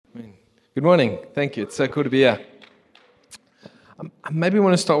Good morning. Thank you. It's so cool to be here. I maybe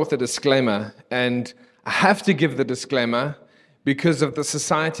want to start with a disclaimer, and I have to give the disclaimer because of the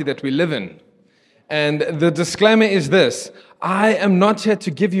society that we live in. And the disclaimer is this: I am not here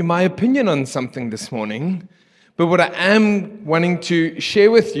to give you my opinion on something this morning, but what I am wanting to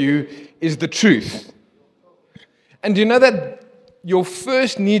share with you is the truth. And you know that your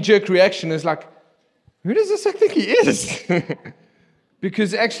first knee-jerk reaction is like, who does this think he is?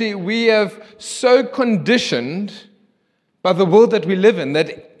 Because actually we have so conditioned by the world that we live in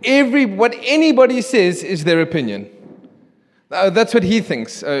that what anybody says is their opinion. That's what he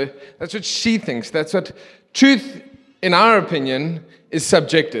thinks. That's what she thinks. That's what truth, in our opinion, is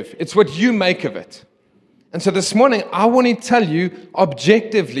subjective. It's what you make of it. And so this morning, I want to tell you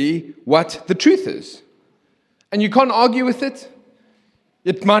objectively what the truth is. And you can't argue with it.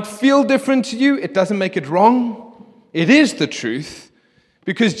 It might feel different to you. It doesn't make it wrong. It is the truth.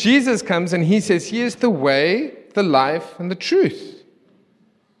 Because Jesus comes and he says, he is the way, the life, and the truth.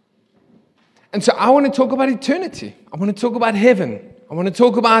 And so I want to talk about eternity. I want to talk about heaven. I want to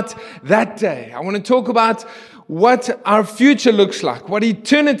talk about that day. I want to talk about what our future looks like, what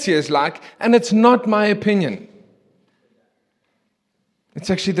eternity is like, and it's not my opinion. It's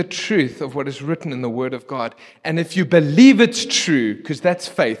actually the truth of what is written in the Word of God. And if you believe it's true, because that's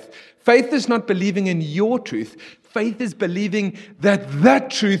faith. Faith is not believing in your truth. Faith is believing that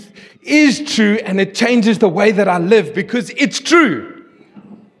that truth is true and it changes the way that I live because it's true.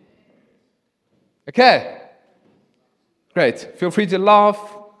 Okay. Great. Feel free to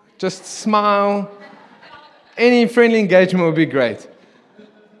laugh. Just smile. Any friendly engagement would be great.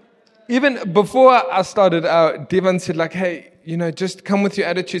 Even before I started out, Devon said hey, just come with your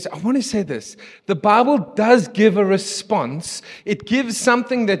attitudes. I want to say this. The Bible does give a response. It gives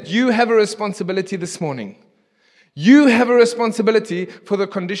something that you have a responsibility this morning. You have a responsibility for the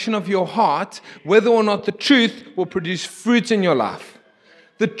condition of your heart, whether or not the truth will produce fruit in your life.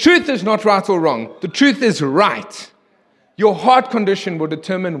 The truth is not right or wrong. The truth is right. Your heart condition will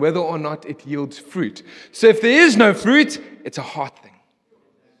determine whether or not it yields fruit. So if there is no fruit, it's a heart thing.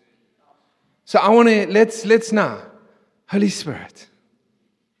 So I want to, let's now. Holy Spirit.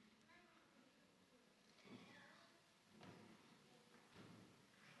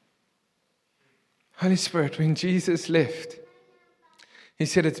 Holy Spirit, when Jesus left, he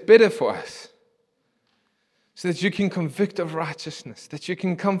said it's better for us so that you can convict of righteousness, that you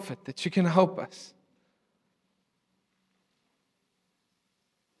can comfort, that you can help us.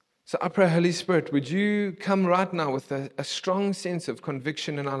 So I pray, Holy Spirit, would you come right now with a strong sense of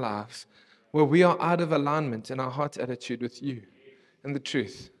conviction in our lives where we are out of alignment in our heart's attitude with you and the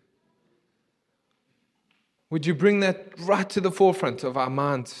truth. Would you bring that right to the forefront of our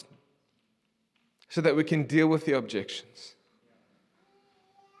minds so that we can deal with the objections?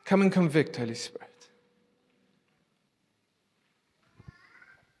 Come and convict, Holy Spirit.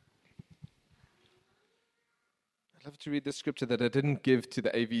 I'd love to read the scripture that I didn't give to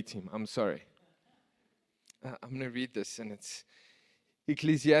the AV team. I'm sorry. I'm going to read this, and it's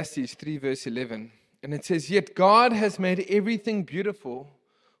Ecclesiastes 3 verse 11. And it says, "Yet God has made everything beautiful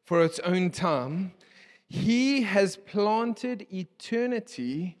for its own time. He has planted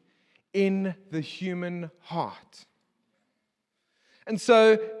eternity in the human heart." And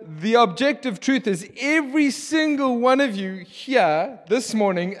so the objective truth is every single one of you here this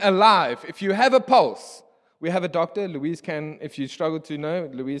morning alive, if you have a pulse, we have a doctor, Louise can, if you struggle to know,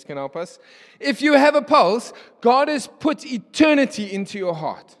 Louise can help us. If you have a pulse, God has put eternity into your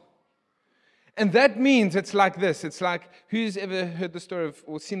heart. And that means it's like this. It's like, who's ever heard the story of,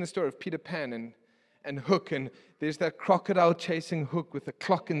 or seen the story of Peter Pan and Hook, and there's that crocodile chasing Hook with a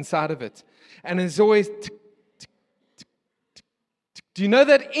clock inside of it. And it's always tick, tick, tick, tick, tick. Do you know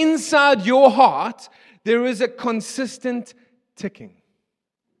that inside your heart, there is a consistent ticking?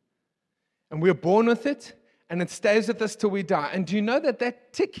 And we're born with it, and it stays with us till we die. And do you know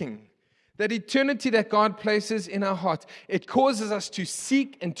that ticking, that eternity that God places in our heart, it causes us to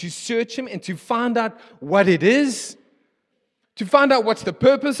seek and to search Him and to find out what it is, to find out what's the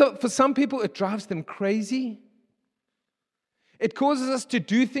purpose of. For some people, it drives them crazy. It causes us to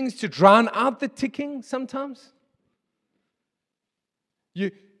do things to drown out the ticking sometimes.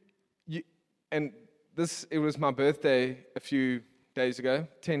 And this, it was my birthday a few days ago,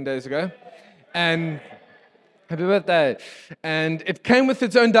 10 days ago. And happy birthday. And it came with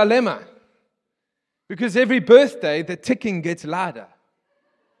its own dilemma. Because every birthday, the ticking gets louder.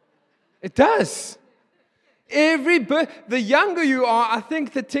 It does. The younger you are, I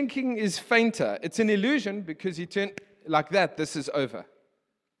think the ticking is fainter. It's an illusion because you turn like that, this is over.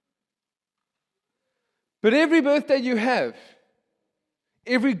 But every birthday you have,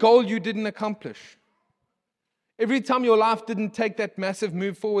 Every goal you didn't accomplish. Every time your life didn't take that massive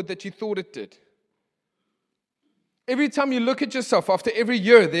move forward that you thought it did. Every time you look at yourself, after every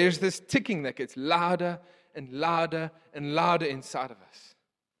year, there's this ticking that gets louder and louder and louder inside of us.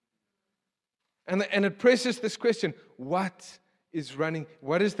 And it presses this question, what is running?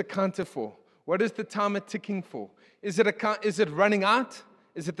 What is the counter for? What is the timer ticking for? Is it running out?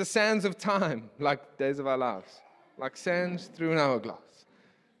 Is it the sands of time, like days of our lives? Like sands through an hourglass.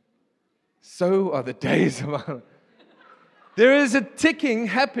 So are the days of our lives. There is a ticking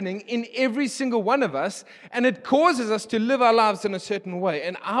happening in every single one of us, and it causes us to live our lives in a certain way.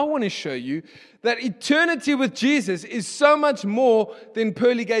 And I want to show you that eternity with Jesus is so much more than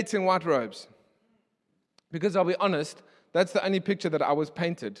pearly gates and white robes. Because I'll be honest, that's the only picture that I was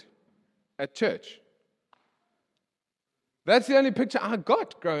painted at church. That's the only picture I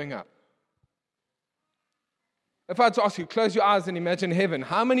got growing up. If I had to ask you, close your eyes and imagine heaven.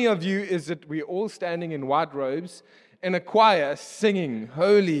 How many of you is it we're all standing in white robes in a choir singing,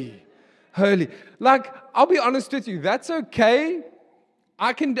 holy, holy? Like, I'll be honest with you, that's okay.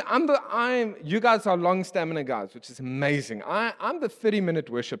 You guys are long stamina guys, which is amazing. I'm the 30-minute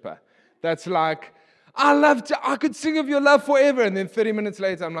worshiper. That's like, I could sing of your love forever. And then 30 minutes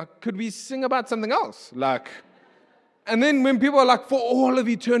later, I'm like, could we sing about something else? And then when people are like, for all of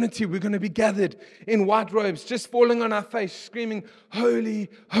eternity, we're going to be gathered in white robes, just falling on our face, screaming, holy,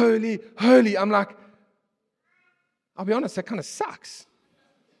 holy, holy. I'm like, I'll be honest, that kind of sucks.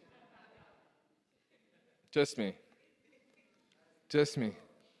 Just me.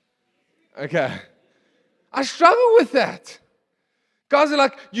 Okay. I struggle with that. Guys are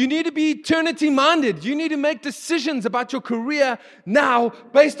like, you need to be eternity-minded. You need to make decisions about your career now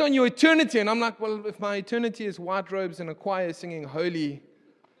based on your eternity. And I'm like, well, if my eternity is white robes and a choir singing holy,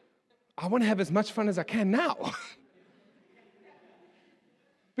 I want to have as much fun as I can now.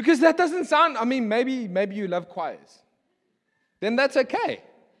 Because that doesn't sound, maybe you love choirs. Then that's okay.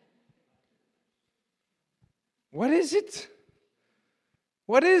 What is it?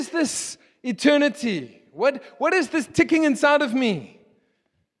 What is this eternity? What is this ticking inside of me?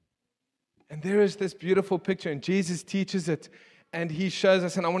 And there is this beautiful picture, and Jesus teaches it, and He shows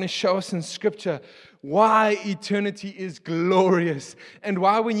us, and I want to show us in Scripture why eternity is glorious, and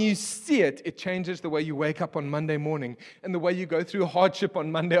why when you see it, it changes the way you wake up on Monday morning, and the way you go through hardship on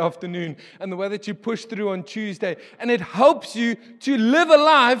Monday afternoon, and the way that you push through on Tuesday, and it helps you to live a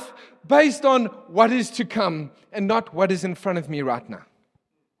life based on what is to come, and not what is in front of me right now.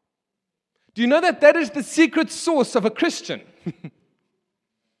 Do you know that that is the secret sauce of a Christian?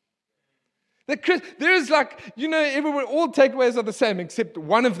 There is everywhere, all takeaways are the same, except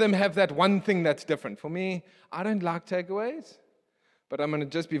one of them have that one thing that's different. For me, I don't like takeaways, but I'm going to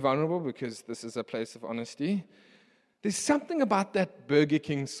just be vulnerable because this is a place of honesty. There's something about that Burger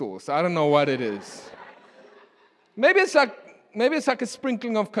King sauce. I don't know what it is. Maybe it's like a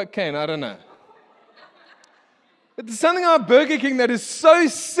sprinkling of cocaine. I don't know. But there's something about Burger King that is so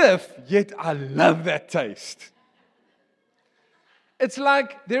stiff, yet I love that taste. It's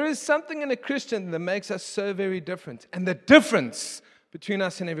like there is something in a Christian that makes us so very different. And the difference between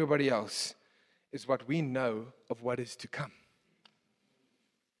us and everybody else is what we know of what is to come.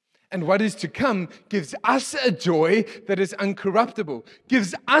 And what is to come gives us a joy that is uncorruptible,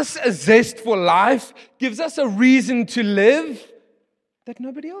 gives us a zest for life, gives us a reason to live that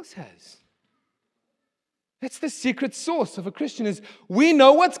nobody else has. That's the secret sauce of a Christian, is we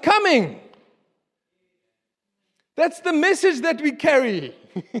know what's coming. That's the message that we carry.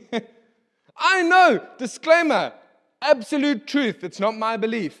 I know, disclaimer, absolute truth. It's not my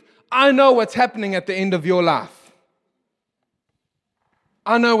belief. I know what's happening at the end of your life.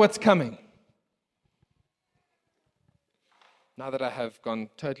 I know what's coming. Now that I have gone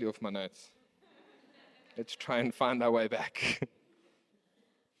totally off my notes, let's try and find our way back.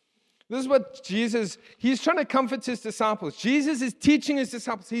 This is what He's trying to comfort His disciples. Jesus is teaching His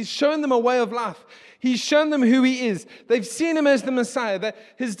disciples. He's shown them a way of life. He's shown them who He is. They've seen Him as the Messiah. That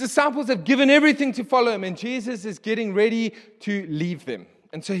His disciples have given everything to follow Him. And Jesus is getting ready to leave them.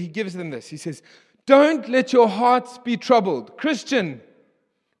 And so He gives them this. He says, don't let your hearts be troubled. Christian,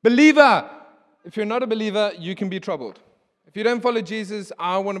 believer, if you're not a believer, you can be troubled. If you don't follow Jesus,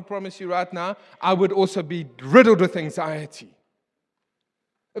 I want to promise you right now, I would also be riddled with anxiety.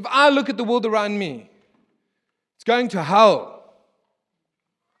 If I look at the world around me, it's going to hell.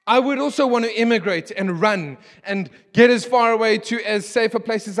 I would also want to immigrate and run and get as far away to as safe a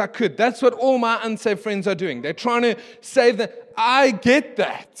place as I could. That's what all my unsafe friends are doing. They're trying to save them. I get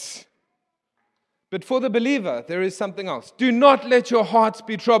that. But for the believer, there is something else. Do not let your hearts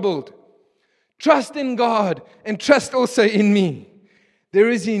be troubled. Trust in God and trust also in me. There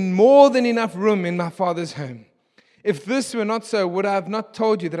is more than enough room in my Father's home. If this were not so, would I have not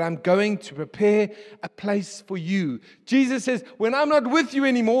told you that I'm going to prepare a place for you? Jesus says, when I'm not with you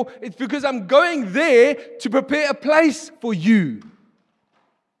anymore, it's because I'm going there to prepare a place for you.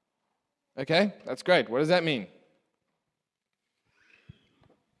 Okay, that's great. What does that mean?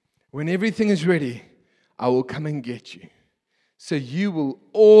 When everything is ready, I will come and get you. So you will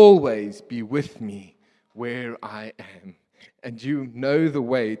always be with me where I am. And you know the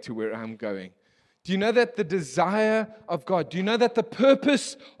way to where I'm going. Do you know that the desire of God, do you know that the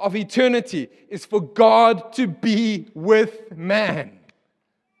purpose of eternity is for God to be with man?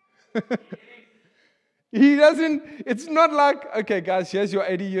 It's not like, okay, guys, here's your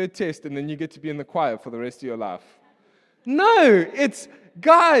 80-year test, and then you get to be in the choir for the rest of your life. No, it's,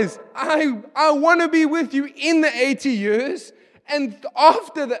 guys, I want to be with you in the 80 years, and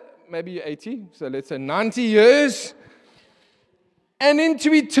after that, maybe you're 80, so let's say 90 years, and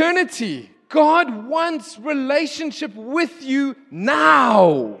into eternity. God wants relationship with you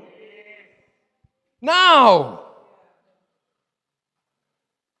now. Now.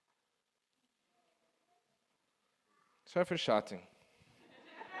 Sorry for shouting.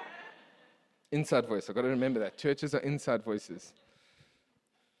 Inside voice. I've got to remember that. Churches are inside voices.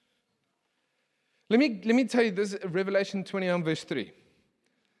 Let me tell you this, Revelation 21 verse 3.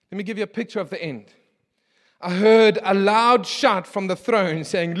 Let me give you a picture of the end. I heard a loud shout from the throne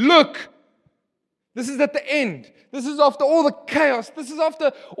saying, look! This is at the end. This is after all the chaos. This is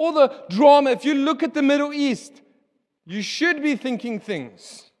after all the drama. If you look at the Middle East, you should be thinking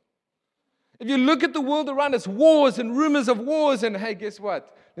things. If you look at the world around us, wars and rumors of wars, and hey, guess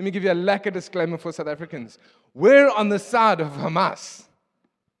what? Let me give you a lacquer disclaimer for South Africans. We're on the side of Hamas.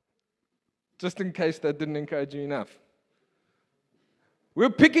 Just in case that didn't encourage you enough. We're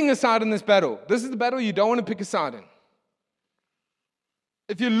picking a side in this battle. This is the battle you don't want to pick a side in.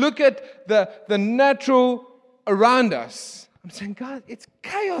 If you look at the natural around us, I'm saying, God, it's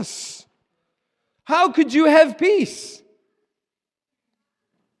chaos. How could you have peace?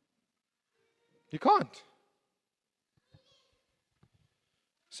 You can't.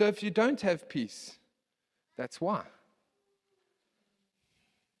 So if you don't have peace, that's why.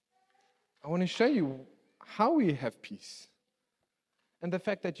 I want to show you how we have peace. And the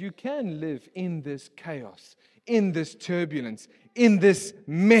fact that you can live in this chaos, in this turbulence, in this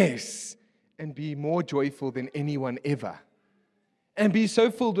mess, and be more joyful than anyone ever. And be so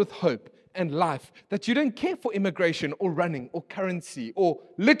filled with hope and life that you don't care for immigration or running or currency or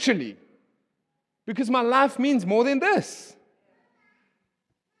literally. Because my life means more than this.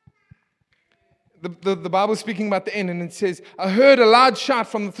 The Bible is speaking about the end, and it says, I heard a loud shout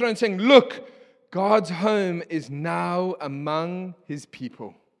from the throne saying, look, God's home is now among his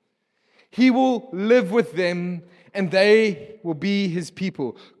people. He will live with them, and they will be his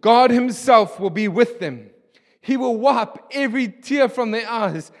people. God himself will be with them. He will wipe every tear from their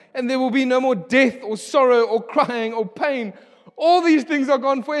eyes, and there will be no more death or sorrow or crying or pain. All these things are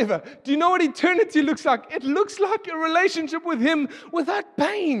gone forever. Do you know what eternity looks like? It looks like a relationship with him without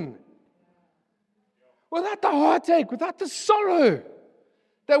pain, without the heartache, without the sorrow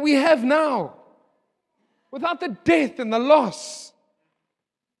that we have now, without the death and the loss,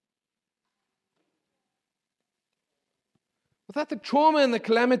 without the trauma and the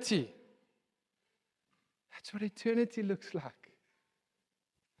calamity. That's what eternity looks like.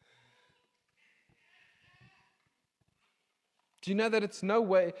 Do you know that it's no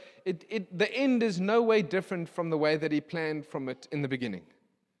way, the end is no way different from the way that he planned from it in the beginning?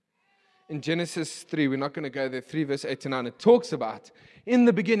 In Genesis 3, we're not going to go there, 3 verse 8 to 9, it talks about, in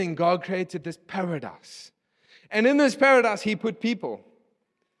the beginning, God created this paradise. And in this paradise, he put people.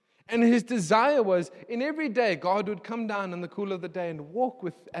 And his desire was, in every day, God would come down in the cool of the day and walk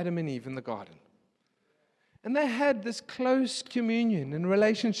with Adam and Eve in the garden. And they had this close communion and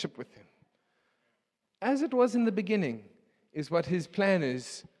relationship with him. As it was in the beginning, is what his plan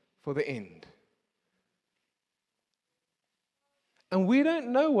is for the end. And we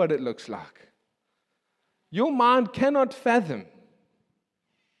don't know what it looks like. Your mind cannot fathom.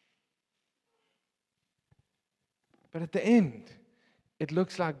 But at the end, it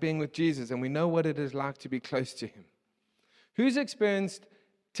looks like being with Jesus, and we know what it is like to be close to him. Who's experienced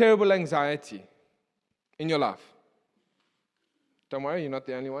terrible anxiety in your life? Don't worry, you're not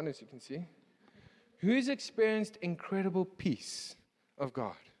the only one, as you can see. Who's experienced incredible peace of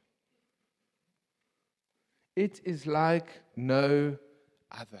God? It is like no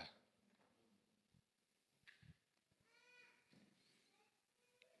other.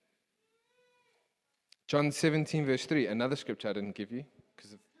 John 17 verse 3, another scripture I didn't give you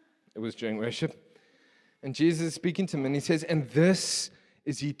because it was during worship. And Jesus is speaking to him and he says, and this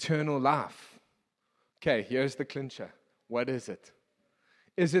is eternal life. Okay, here's the clincher. What is it?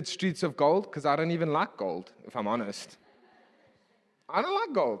 Is it streets of gold? Because I don't even like gold, if I'm honest. I don't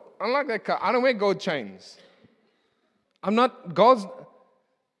like gold. I don't like that car. I don't wear gold chains.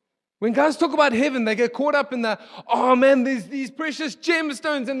 When guys talk about heaven, they get caught up in oh man, there's these precious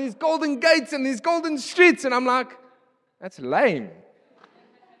gemstones and these golden gates and these golden streets. And I'm like, that's lame.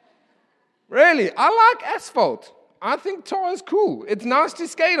 Really, I like asphalt. I think tar is cool. It's nice to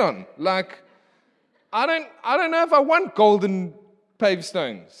skate on. Like, I don't know if I want golden paved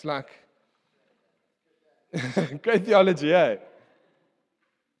stones. Like, great theology, eh?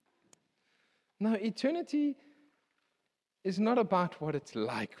 No, eternity is not about what it's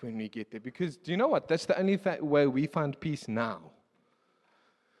like when we get there. Because do you know what? That's the only way we find peace now.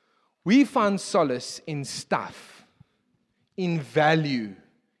 We find solace in stuff, in value,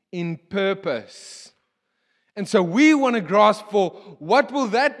 in purpose. And so we want to grasp for what will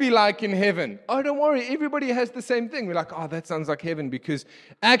that be like in heaven? Oh, don't worry, everybody has the same thing. We're like, oh, that sounds like heaven, because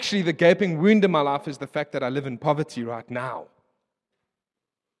actually the gaping wound in my life is the fact that I live in poverty right now.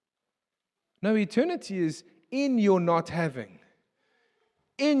 No, eternity is in your not having.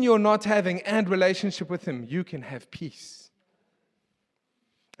 In your not having and relationship with Him, you can have peace.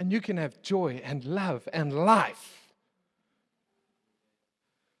 And you can have joy and love and life.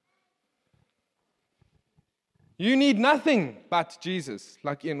 You need nothing but Jesus,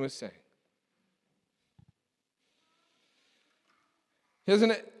 like Ian was saying.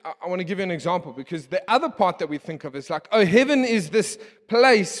 I want to give you an example, because the other part that we think of is like, oh, heaven is this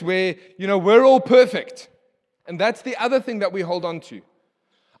place where, we're all perfect. And that's the other thing that we hold on to.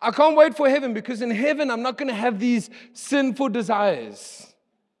 I can't wait for heaven, because in heaven I'm not going to have these sinful desires.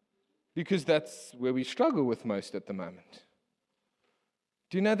 Because that's where we struggle with most at the moment.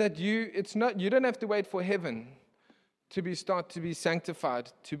 Do you know that you don't have to wait for heaven to start to be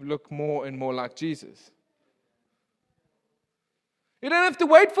sanctified, to look more and more like Jesus? You don't have to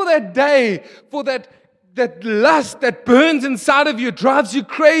wait for that day, for that lust that burns inside of you, drives you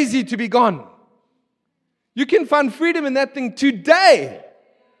crazy, to be gone. You can find freedom in that thing today.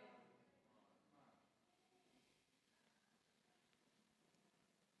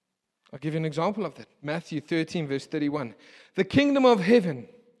 I'll give you an example of that. Matthew 13, verse 31. The kingdom of heaven,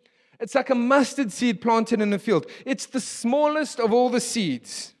 it's like a mustard seed planted in a field. It's the smallest of all the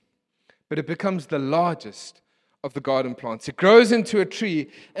seeds, but it becomes the largest of the garden plants. It grows into a tree,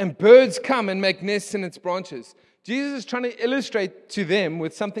 and birds come and make nests in its branches. Jesus is trying to illustrate to them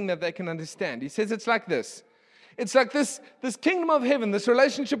with something that they can understand. He says it's like this. It's like this kingdom of heaven, this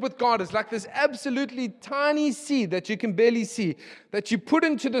relationship with God is like this absolutely tiny seed that you can barely see, that you put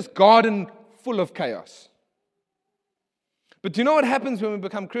into this garden full of chaos. But do you know what happens when we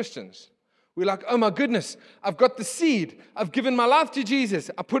become Christians? We're like, oh my goodness, I've got the seed. I've given my life to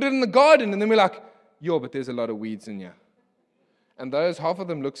Jesus. I put it in the garden. And then we're like, but there's a lot of weeds in here. And half of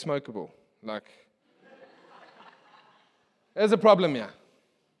them look smokable. Like, there's a problem here.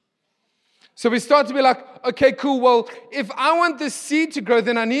 So we start to be like, okay, cool. Well, if I want this seed to grow,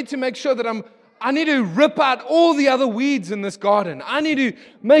 then I need to make sure that I need to rip out all the other weeds in this garden. I need to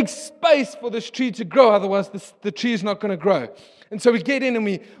make space for this tree to grow. Otherwise, the tree is not going to grow. And so we get in and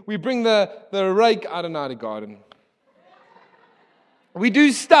we bring the rake. I don't know how to garden. We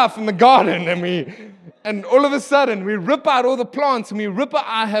do stuff in the garden, and all of a sudden we rip out all the plants, and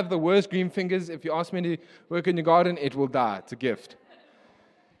I have the worst green fingers. If you ask me to work in your garden, it will die. It's a gift.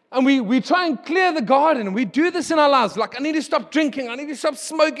 And we try and clear the garden, and we do this in our lives. Like, I need to stop drinking, I need to stop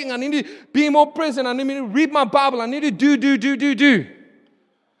smoking, I need to be more present, I need to read my Bible, I need to do. Do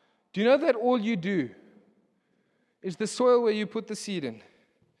you know that all you do is the soil where you put the seed in?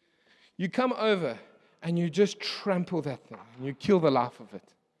 You come over and you just trample that thing, and you kill the life of it.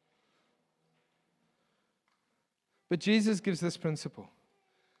 But Jesus gives this principle.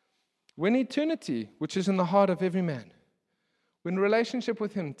 When eternity, which is in the heart of every man, when relationship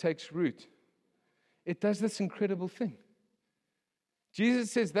with Him takes root, it does this incredible thing.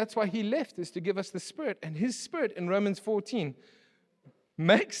 Jesus says that's why He left, is to give us the Spirit. And His Spirit, in Romans 14,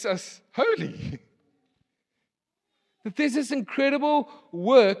 makes us holy. That there's this incredible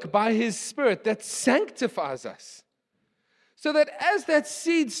work by His Spirit that sanctifies us. So that as that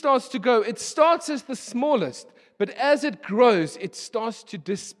seed starts to grow, it starts as the smallest, but as it grows, it starts to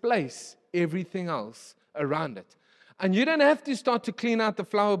displace everything else around it. And you don't have to start to clean out the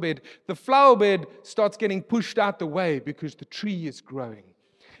flower bed. The flower bed starts getting pushed out the way because the tree is growing.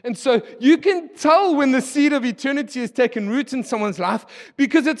 And so you can tell when the seed of eternity has taken root in someone's life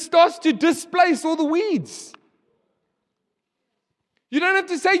because it starts to displace all the weeds. You don't have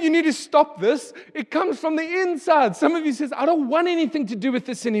to say you need to stop this. It comes from the inside. Some of you says, I don't want anything to do with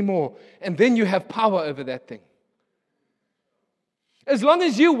this anymore. And then you have power over that thing. As long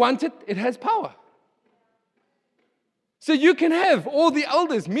as you want it, it has power. So you can have all the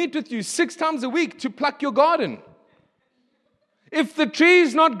elders meet with you 6 times a week to pluck your garden. If the tree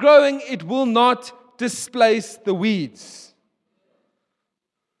is not growing, it will not displace the weeds.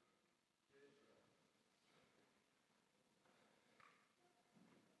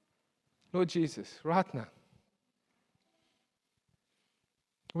 Lord Jesus, right now,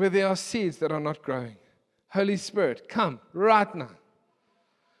 where there are seeds that are not growing, Holy Spirit, come right now.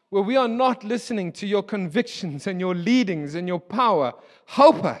 Where we are not listening to your convictions and your leadings and your power,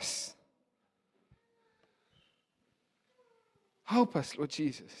 help us. Help us, Lord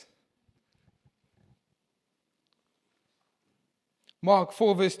Jesus. Mark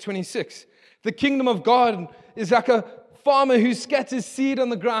 4, verse 26. The kingdom of God is like a farmer who scatters seed on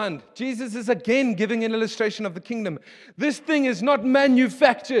the ground. Jesus is again giving an illustration of the kingdom. This thing is not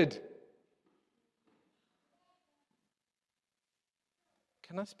manufactured.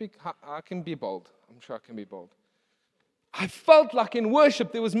 Can I speak? I can be bold. I'm sure I can be bold. I felt like in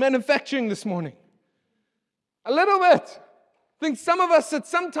worship there was manufacturing this morning. A little bit. I think some of us,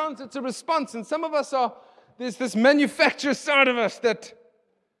 sometimes it's a response, and some of us there's this manufacturer side of us that,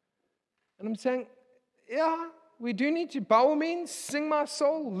 and I'm saying, yeah, we do need to, by all means, sing my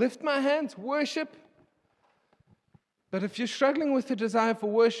soul, lift my hands, worship. But if you're struggling with the desire for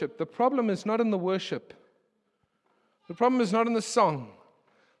worship, the problem is not in the worship. The problem is not in the song.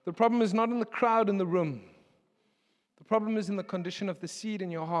 The problem is not in the crowd in the room. The problem is in the condition of the seed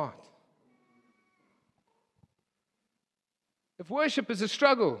in your heart. If worship is a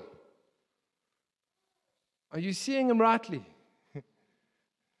struggle, are you seeing Him rightly?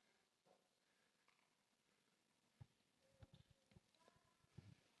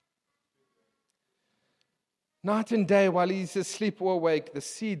 Night and day, while He's asleep or awake, the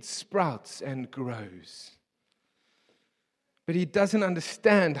seed sprouts and grows. But He doesn't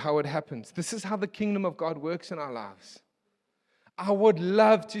understand how it happens. This is how the kingdom of God works in our lives. I would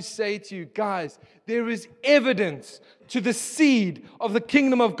love to say to you, guys, there is evidence to the seed of the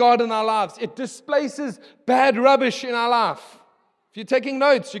kingdom of God in our lives. It displaces bad rubbish in our life. If you're taking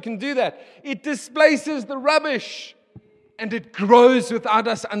notes, you can do that. It displaces the rubbish, and it grows without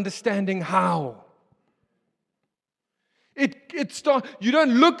us understanding how. You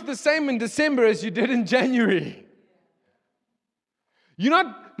don't look the same in December as you did in January. You're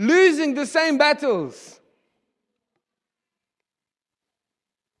not losing the same battles.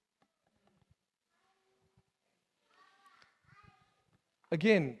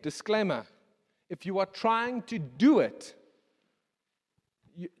 Again, disclaimer, if you are trying to do it,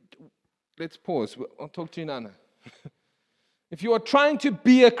 let's pause. I'll talk to you, Nana. If you are trying to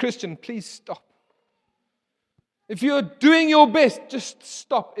be a Christian, please stop. If you're doing your best, just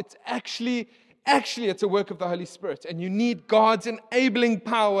stop. It's actually, it's a work of the Holy Spirit, and you need God's enabling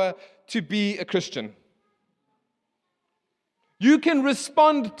power to be a Christian. You can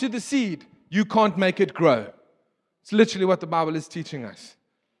respond to the seed. You can't make it grow. It's literally what the Bible is teaching us.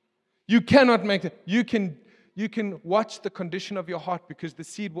 You cannot make it. You can watch the condition of your heart, because the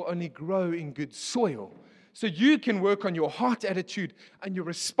seed will only grow in good soil. So you can work on your heart attitude and your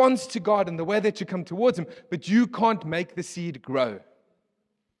response to God and the way that you come towards Him, but you can't make the seed grow.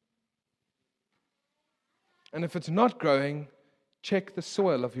 And if it's not growing, check the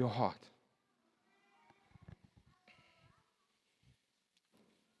soil of your heart.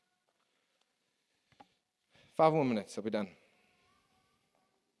 Five more minutes, I'll be done.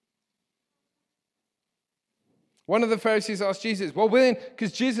 One of the Pharisees asked Jesus, well, then,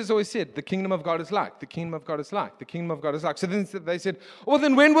 because Jesus always said, the kingdom of God is like, the kingdom of God is like, the kingdom of God is like. So then they said, well,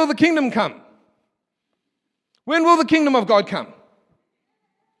 then when will the kingdom come? When will the kingdom of God come?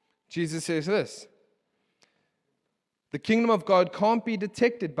 Jesus says this: the kingdom of God can't be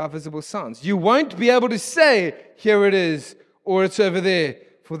detected by visible signs. You won't be able to say, here it is, or it's over there,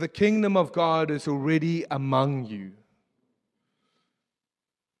 for the kingdom of God is already among you.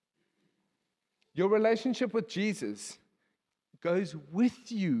 Your relationship with Jesus goes with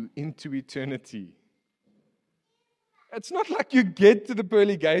you into eternity. It's not like you get to the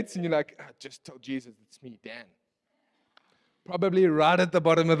pearly gates and you're like, I just told Jesus, it's me, Dan. Probably right at the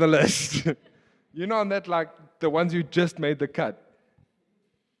bottom of the list. You know, on that, like the ones who just made the cut.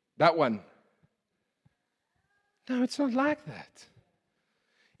 That one. No, it's not like that.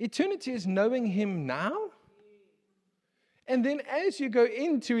 Eternity is knowing Him now. And then as you go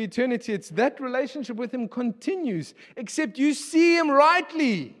into eternity, it's that relationship with Him continues, except you see Him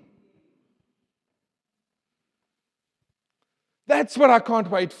rightly. That's what I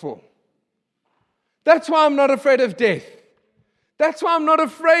can't wait for. That's why I'm not afraid of death. That's why I'm not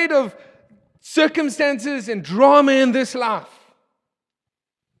afraid of circumstances and drama in this life.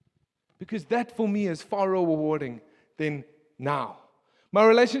 Because that for me is far more rewarding than now. My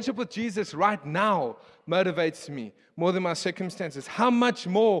relationship with Jesus right now motivates me more than my circumstances. How much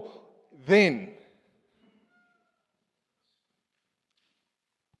more then?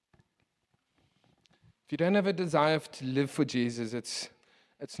 If you don't have a desire to live for Jesus,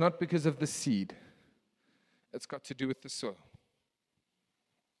 it's not because of the seed. It's got to do with the soil.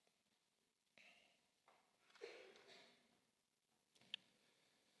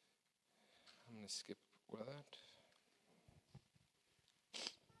 I'm going to skip all of that.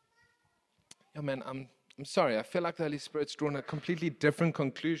 Yeah, man, I'm sorry. I feel like the Holy Spirit's drawn a completely different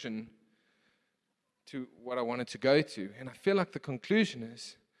conclusion to what I wanted to go to. And I feel like the conclusion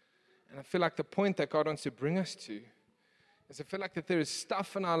is, and I feel like the point that God wants to bring us to, is I feel like that there is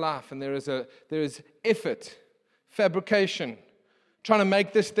stuff in our life and there is effort, fabrication, trying to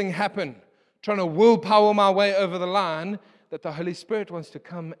make this thing happen, trying to willpower my way over the line, that the Holy Spirit wants to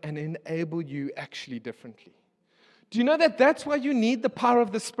come and enable you actually differently. Do you know that that's why you need the power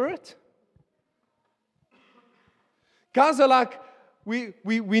of the Spirit? Guys are like,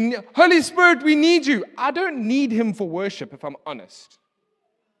 Holy Spirit, we need you. I don't need Him for worship, if I'm honest.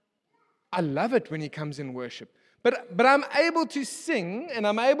 I love it when He comes in worship. But I'm able to sing, and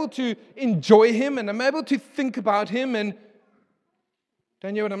I'm able to enjoy Him, and I'm able to think about Him, and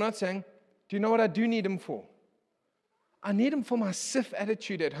don't you know what I'm not saying? Do you know what I do need Him for? I need Him for my stiff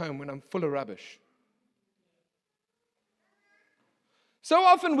attitude at home when I'm full of rubbish. So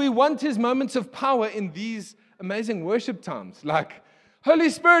often we want His moments of power in these amazing worship times, like,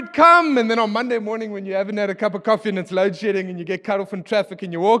 Holy Spirit, come! And then on Monday morning when you haven't had a cup of coffee and it's load shedding and you get cut off in traffic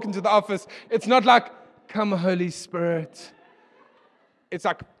and you walk into the office, it's not like, come Holy Spirit. It's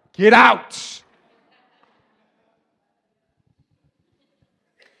like, get out!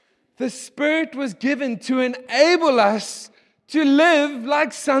 The Spirit was given to enable us to live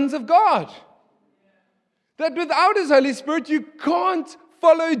like sons of God. That without His Holy Spirit, you can't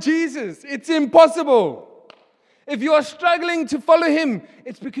follow Jesus. It's impossible. If you are struggling to follow Him,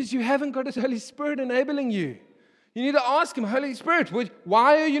 it's because you haven't got His Holy Spirit enabling you. You need to ask Him, Holy Spirit,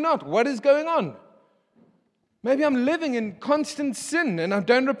 why are you not? What is going on? Maybe I'm living in constant sin and I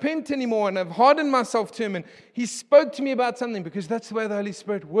don't repent anymore and I've hardened myself to Him and He spoke to me about something, because that's the way the Holy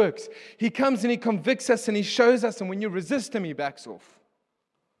Spirit works. He comes and He convicts us and He shows us, and when you resist Him, He backs off.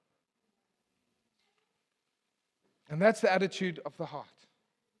 And that's the attitude of the heart.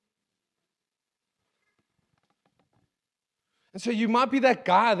 And so you might be that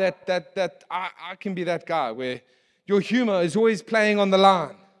guy that I can be that guy where your humor is always playing on the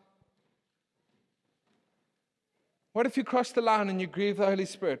line. What if you cross the line and you grieve the Holy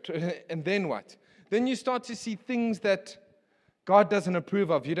Spirit? And then what? Then you start to see things that God doesn't approve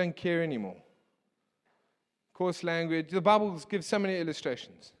of. You don't care anymore. Coarse language. The Bible gives so many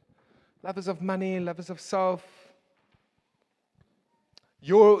illustrations. Lovers of money, lovers of self.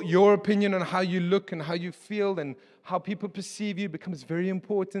 Your opinion on how you look and how you feel and how people perceive you becomes very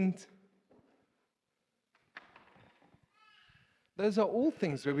important. Those are all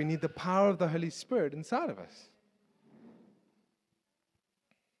things where we need the power of the Holy Spirit inside of us.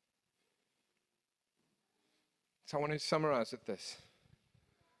 So I want to summarize with this.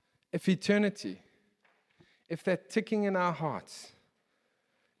 If eternity, if that ticking in our hearts,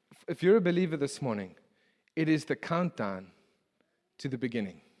 if you're a believer this morning, it is the countdown to the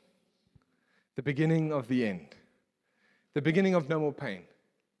beginning of the end, the beginning of no more pain,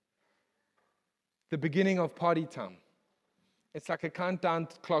 the beginning of party time. It's like a countdown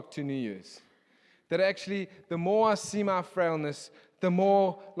clock to New Year's. That actually, the more I see my frailness, the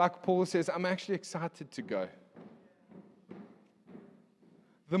more, like Paul says, I'm actually excited to go.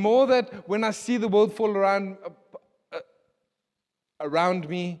 The more that when I see the world fall around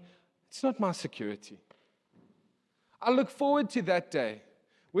me, it's not my security. I look forward to that day.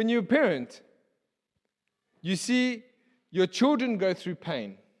 When you're a parent, you see your children go through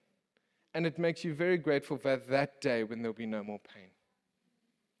pain, and it makes you very grateful for that day when there'll be no more pain.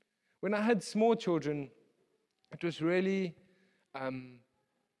 When I had small children, it was really,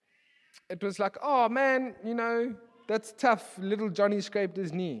 it was like, oh man, that's tough. Little Johnny scraped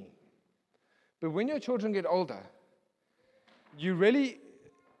his knee. But when your children get older, you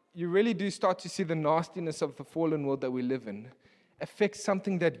really do start to see the nastiness of the fallen world that we live in affects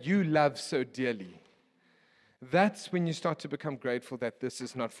something that you love so dearly. That's when you start to become grateful that this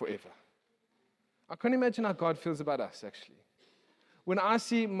is not forever. I can't imagine how God feels about us, actually. When I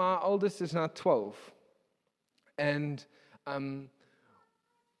see my oldest is now 12, and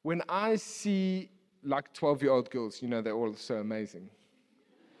When I see like 12-year-old girls, they're all so amazing.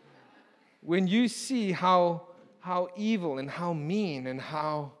 When you see how evil and how mean and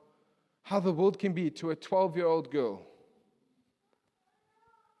how the world can be to a 12-year-old girl,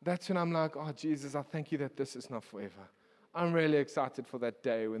 that's when I'm like, oh, Jesus, I thank you that this is not forever. I'm really excited for that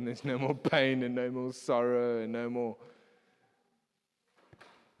day when there's no more pain and no more sorrow and no more.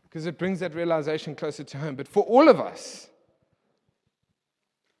 Because it brings that realization closer to home. But for all of us,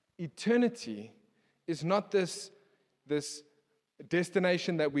 eternity is not this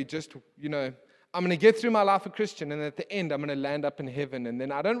destination that we just, I'm going to get through my life a Christian, and at the end, I'm going to land up in heaven. And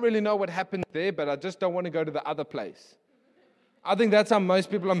then I don't really know what happened there, but I just don't want to go to the other place. I think that's how most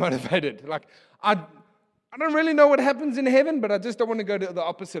people are motivated. Like, I don't really know what happens in heaven, but I just don't want to go to the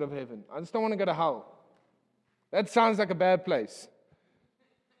opposite of heaven. I just don't want to go to hell. That sounds like a bad place.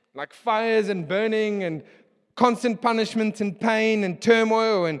 Like fires and burning and constant punishment and pain and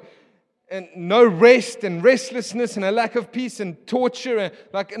turmoil and no rest and restlessness and a lack of peace and torture. And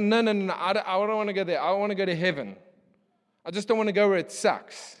like, no. I don't want to go there. I want to go to heaven. I just don't want to go where it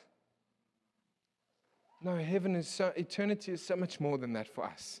sucks. No, eternity is so much more than that for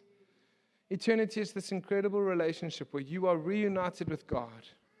us. Eternity is this incredible relationship where you are reunited with God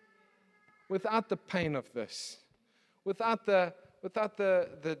without the pain of this, without the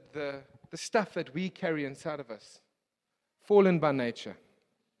stuff that we carry inside of us, fallen by nature.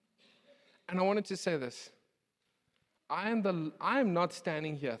 And I wanted to say this. I am not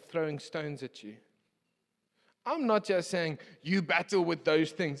standing here throwing stones at you. I'm not just saying, you battle with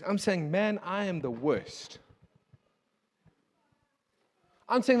those things. I'm saying, man, I am the worst.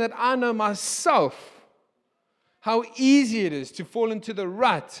 I'm saying that I know myself how easy it is to fall into the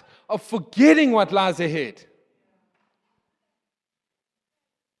rut of forgetting what lies ahead.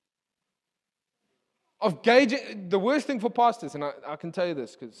 Of gauging, the worst thing for pastors, and I can tell you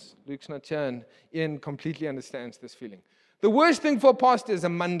this because Luke's not here and Ian completely understands this feeling. The worst thing for a pastor is a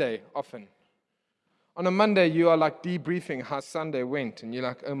Monday often. On a Monday, you are like debriefing how Sunday went, and you're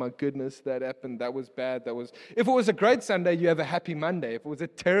like, oh my goodness, that happened, that was bad, If it was a great Sunday, you have a happy Monday. If it was a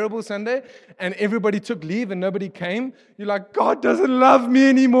terrible Sunday, and everybody took leave and nobody came, you're like, God doesn't love me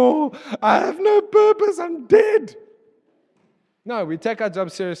anymore. I have no purpose, I'm dead. No, we take our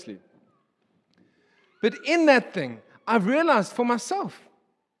job seriously. But in that thing, I've realized for myself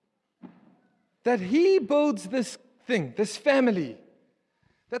that He builds this thing, this family,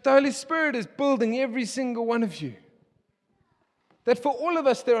 that the Holy Spirit is building every single one of you. That for all of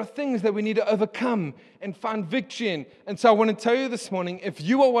us, there are things that we need to overcome and find victory in. And so I want to tell you this morning, if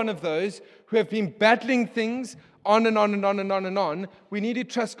you are one of those who have been battling things on and on and on and on and on, we need to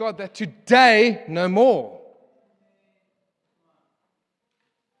trust God that today, no more.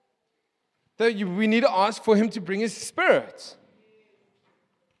 That we need to ask for Him to bring His Spirit.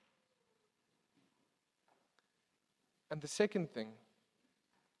 And the second thing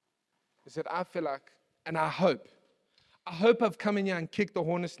is that I feel like, and I hope I've come in here and kicked the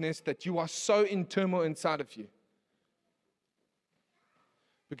hornet's nest that you are so in turmoil inside of you.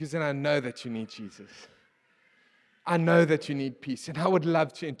 Because then I know that you need Jesus. I know that you need peace, and I would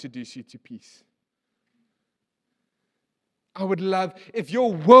love to introduce you to peace. I would love, if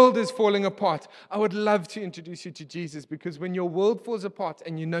your world is falling apart, I would love to introduce you to Jesus, because when your world falls apart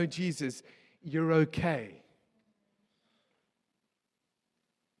and you know Jesus, you're okay.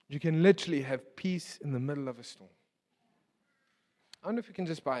 You can literally have peace in the middle of a storm. I wonder if we can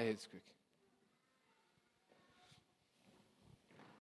just bow our heads quick.